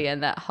quite funny,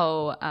 and that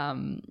whole,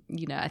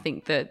 I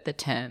think the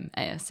term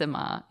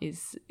ASMR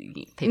is,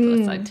 people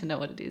are starting to know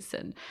what it is,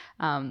 and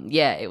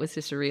it was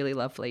just really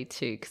lovely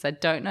too, because I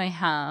don't know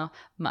how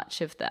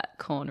much of that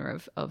corner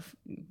of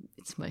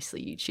it's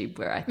mostly YouTube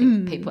where I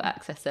think people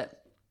access it.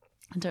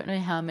 I don't know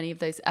how many of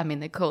those, I mean,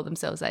 they call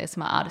themselves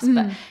ASMR artists,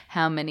 but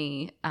how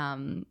many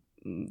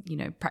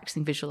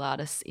practicing visual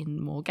artists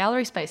in more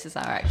gallery spaces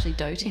are actually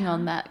doting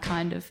on that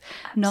kind of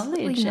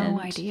knowledge.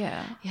 No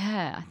idea.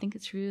 Yeah, I think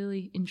it's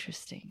really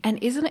interesting. And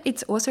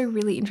it's also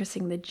really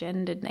interesting, the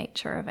gendered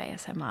nature of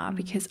ASMR,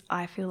 because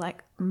I feel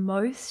like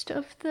most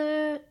of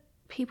the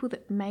people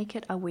that make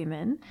it are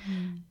women,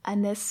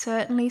 and there's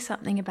certainly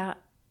something about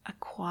a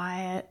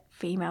quiet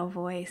female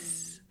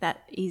voice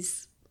that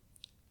is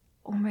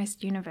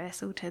almost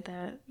universal to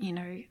the,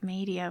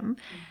 medium.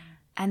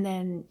 And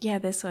then,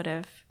 there's sort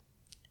of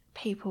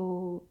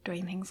people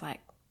doing things like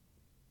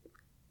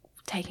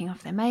taking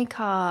off their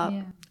makeup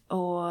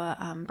or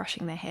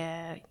brushing their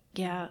hair.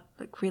 Yeah,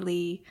 like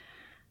really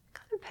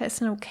kind of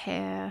personal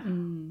care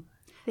things.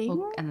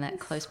 Well, and that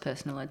close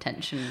personal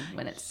attention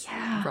when it's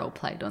role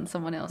played on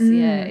someone else.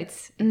 Yeah,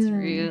 it's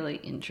really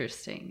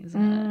interesting,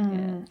 isn't it?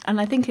 Yeah. And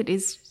I think it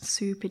is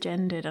super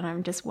gendered, and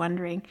I'm just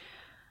wondering,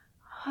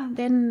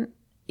 then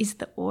is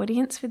the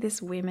audience for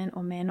this women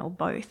or men or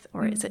both,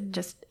 or is it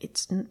just,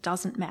 it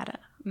doesn't matter?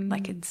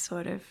 Like it's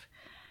sort of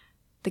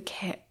the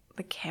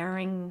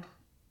caring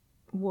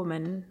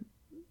woman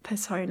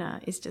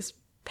persona is just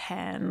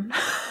pan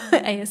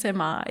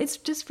ASMR. It's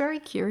just very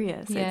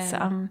curious.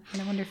 Yeah. And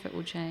I wonder if it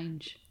will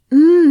change.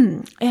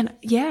 And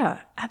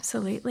yeah,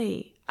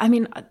 absolutely. I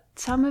mean,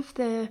 some of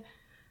the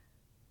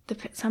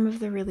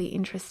really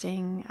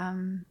interesting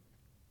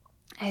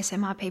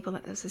ASMR people,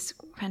 that there's this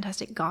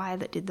fantastic guy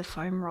that did the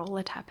foam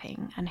roller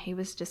tapping, and he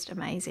was just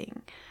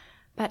amazing.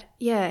 But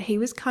yeah, he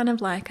was kind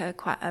of like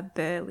quite a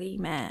burly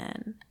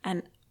man,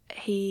 and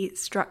he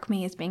struck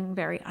me as being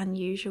very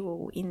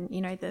unusual in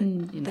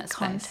the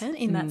content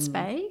in that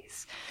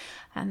space,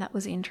 and that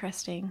was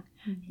interesting.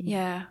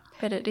 Yeah,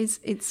 but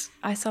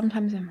I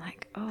sometimes am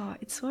like,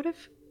 it's sort of,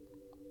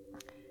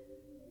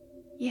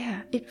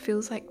 it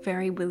feels like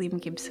very William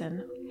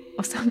Gibson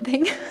or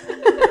something.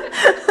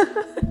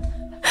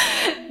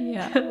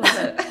 Yeah, love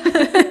it.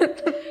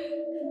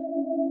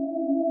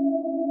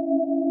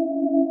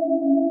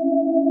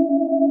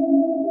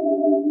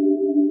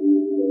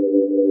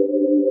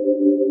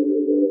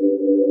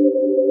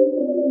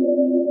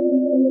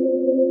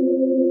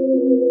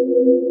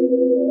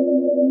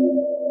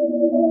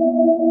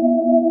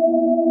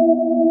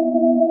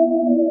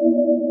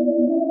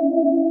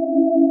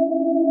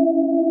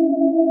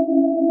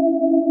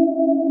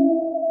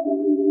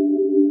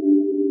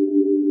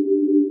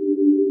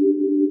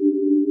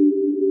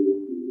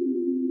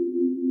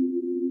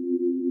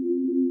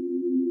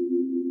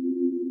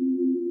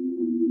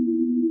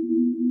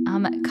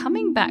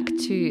 Coming back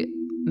to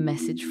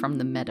Message from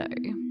the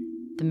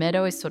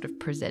Meadow is sort of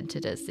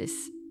presented as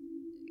this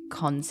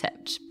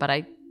concept, but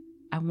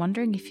I'm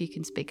wondering if you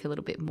can speak a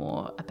little bit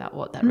more about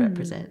what that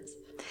represents.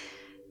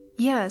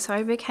 Yeah, so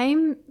I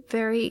became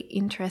very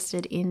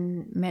interested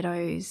in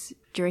meadows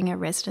during a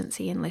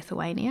residency in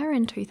Lithuania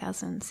in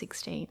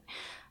 2016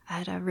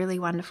 at a really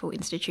wonderful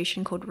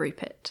institution called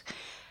Rupert.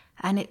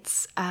 And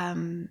it's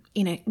in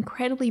an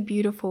incredibly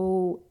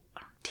beautiful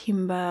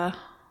timber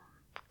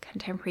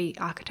contemporary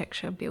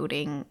architecture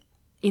building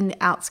in the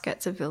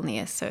outskirts of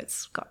Vilnius. So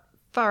it's got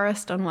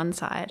forest on one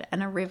side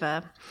and a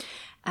river.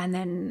 And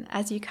then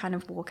as you kind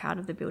of walk out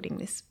of the building,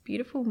 this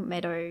beautiful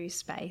meadow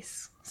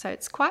space. So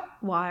it's quite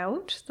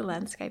wild, the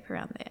landscape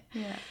around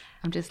there. Yeah.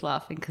 I'm just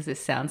laughing because this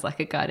sounds like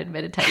a guided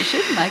meditation.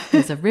 Like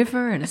there's a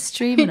river and a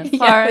stream and a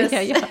forest.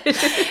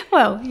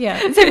 Well,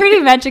 it's a pretty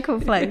magical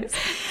place.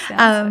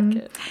 Sounds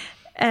like it.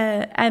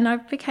 And I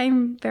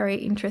became very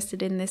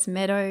interested in this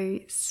meadow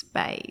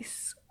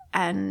space.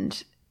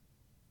 And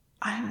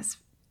I was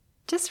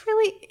just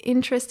really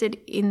interested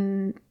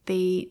in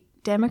the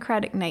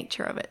democratic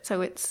nature of it.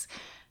 So it's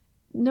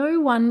no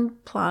one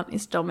plant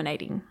is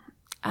dominating.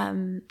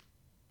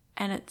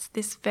 And it's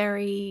this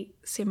very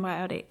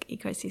symbiotic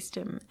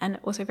ecosystem and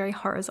also very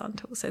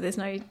horizontal. So there's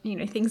no,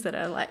 things that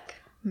are like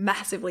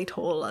massively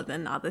taller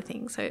than other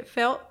things. So it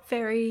felt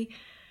very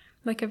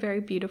like a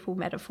very beautiful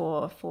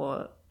metaphor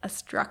for a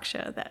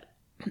structure that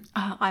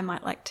I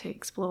might like to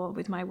explore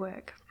with my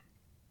work.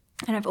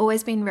 And I've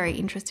always been very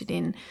interested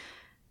in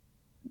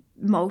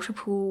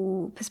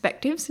multiple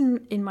perspectives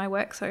in my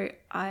work. So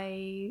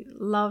I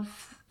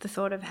love the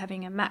thought of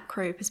having a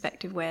macro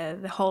perspective where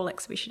the whole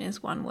exhibition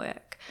is one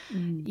work,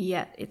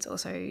 yet it's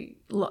also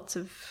lots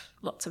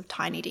of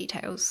tiny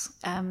details.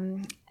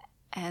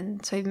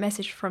 And so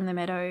Message from the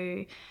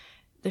Meadow,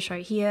 the show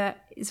here,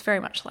 is very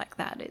much like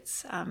that.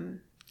 It's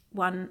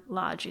one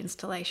large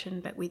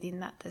installation, but within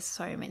that there's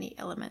so many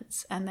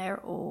elements and they're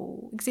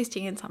all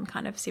existing in some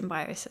kind of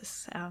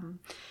symbiosis.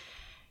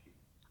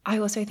 I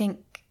also think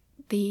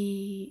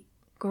the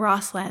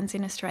grasslands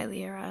in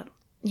Australia are,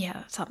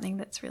 something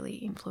that's really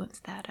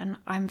influenced that. And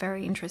I'm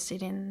very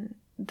interested in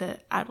the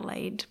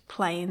Adelaide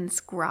Plains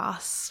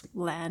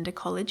grassland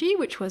ecology,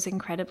 which was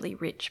incredibly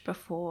rich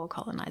before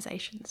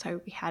colonisation.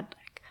 So we had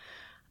like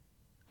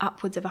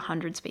upwards of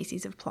 100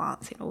 species of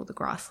plants in all the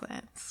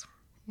grasslands.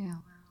 Yeah.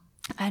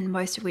 And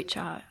most of which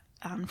are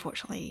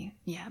unfortunately,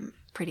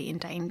 pretty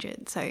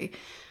endangered. So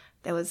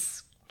there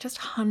was just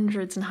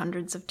hundreds and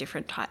hundreds of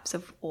different types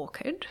of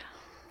orchid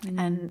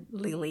and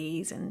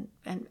lilies and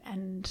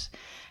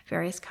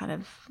various kind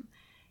of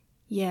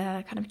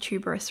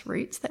tuberous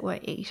roots that were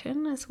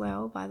eaten as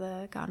well by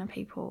the Kaurna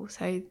people.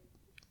 So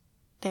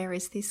there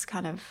is this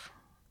kind of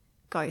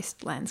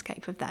ghost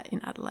landscape of that in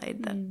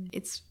Adelaide that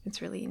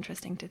it's really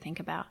interesting to think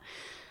about.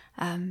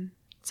 The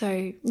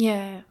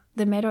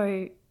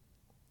meadow.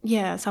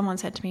 Yeah, someone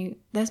said to me,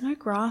 "There's no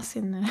grass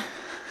in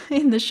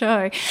the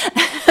show,"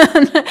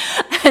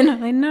 and I'm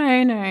like,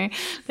 "No,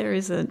 there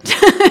isn't."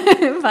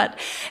 But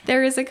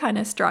there is a kind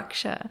of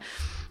structure,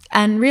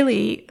 and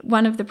really,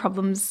 one of the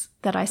problems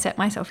that I set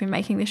myself in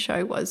making this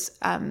show was,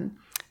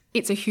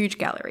 it's a huge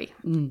gallery.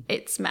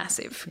 It's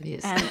massive, it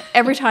is. And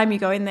every time you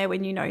go in there,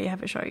 when you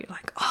have a show, you're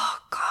like, "Oh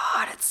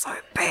God, it's so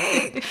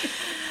big.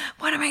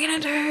 What am I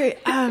gonna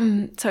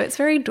do?" So it's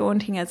very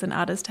daunting as an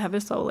artist to have a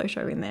solo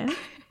show in there.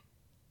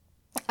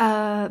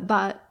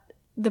 But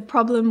the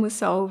problem was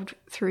solved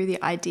through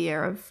the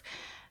idea of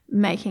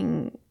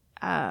making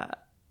a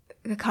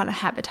kind of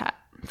habitat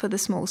for the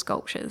small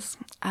sculptures.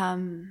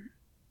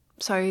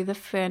 So the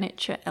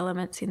furniture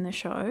elements in the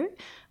show,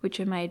 which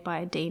are made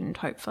by Dean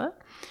Topfer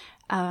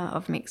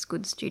of Mixed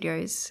Goods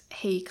Studios,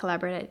 he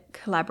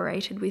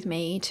collaborated with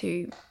me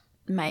to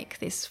make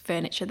this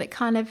furniture that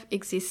kind of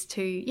exists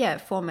to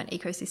form an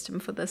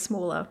ecosystem for the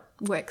smaller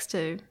works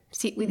to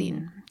sit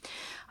within,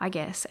 I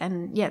guess.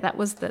 And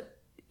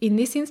in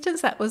this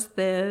instance, that was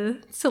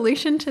the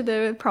solution to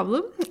the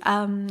problem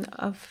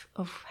of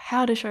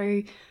how to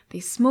show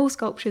these small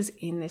sculptures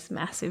in this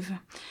massive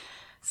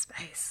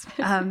space.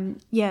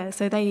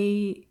 So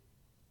they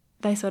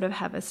sort of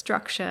have a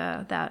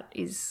structure that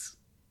is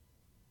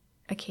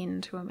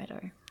akin to a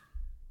meadow.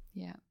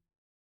 Yeah.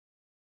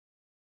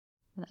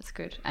 That's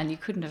good. And you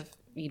couldn't have,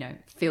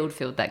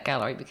 filled that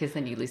gallery because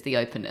then you lose the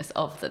openness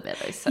of the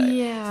meadow. So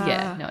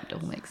it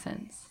all makes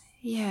sense.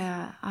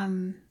 Yeah.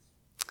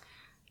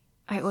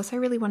 I also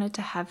really wanted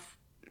to have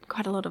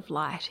quite a lot of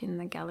light in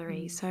the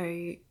gallery. So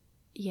it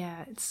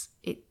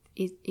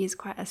is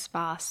quite a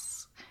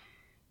sparse.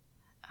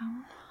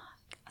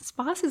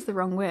 Sparse is the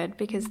wrong word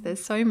because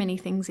there's so many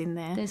things in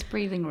there. There's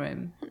breathing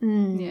room.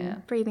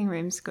 Breathing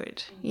room's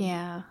good.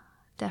 Yeah,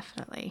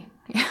 definitely.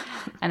 Yeah.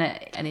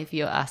 And if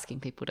you're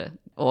asking people to,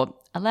 or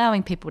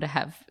allowing people to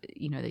have,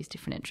 these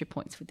different entry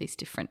points with these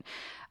different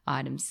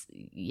items,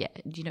 you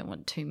don't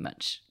want too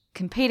much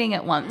competing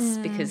at once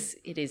because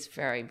it is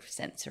very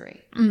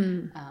sensory.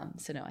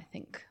 So no, I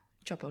think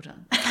job well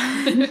done.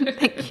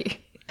 Thank you.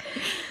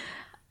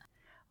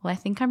 Well, I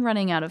think I'm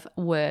running out of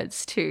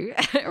words to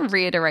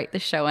reiterate the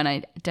show, and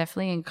I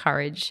definitely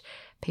encourage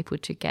people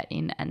to get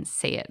in and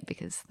see it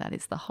because that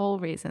is the whole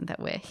reason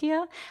that we're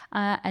here.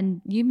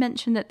 And you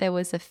mentioned that there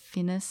was a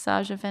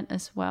finissage event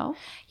as well.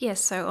 Yes,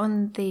 so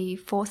on the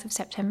 4th of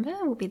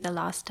September will be the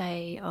last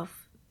day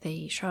of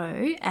the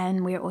show,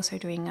 and we're also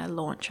doing a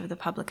launch of the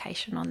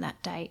publication on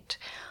that date.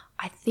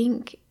 I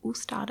think we'll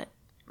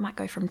might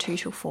go from 2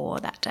 till 4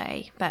 that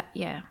day, but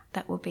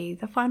that will be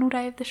the final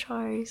day of the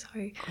show. So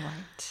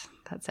great.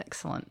 That's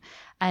excellent.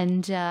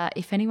 And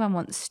if anyone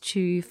wants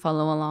to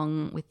follow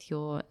along with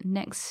your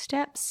next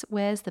steps,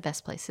 where's the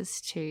best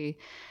places to?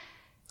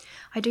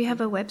 I do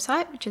have a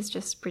website, which is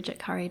just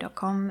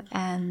bridgetcurry.com,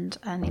 and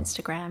an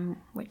Instagram,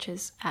 which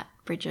is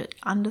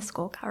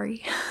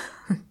 @Bridget_curry.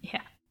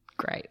 Yeah.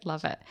 Great.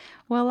 Love it.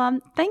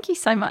 Well, thank you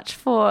so much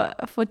for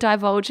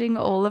divulging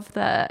all of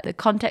the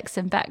context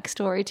and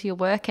backstory to your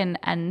work and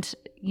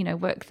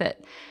work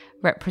that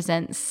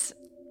represents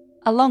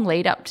a long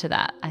lead up to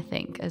that, I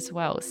think, as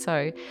well.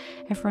 So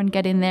everyone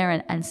get in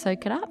there and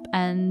soak it up.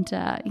 And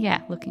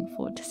looking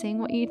forward to seeing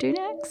what you do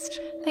next.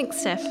 Thanks,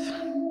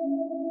 Steph.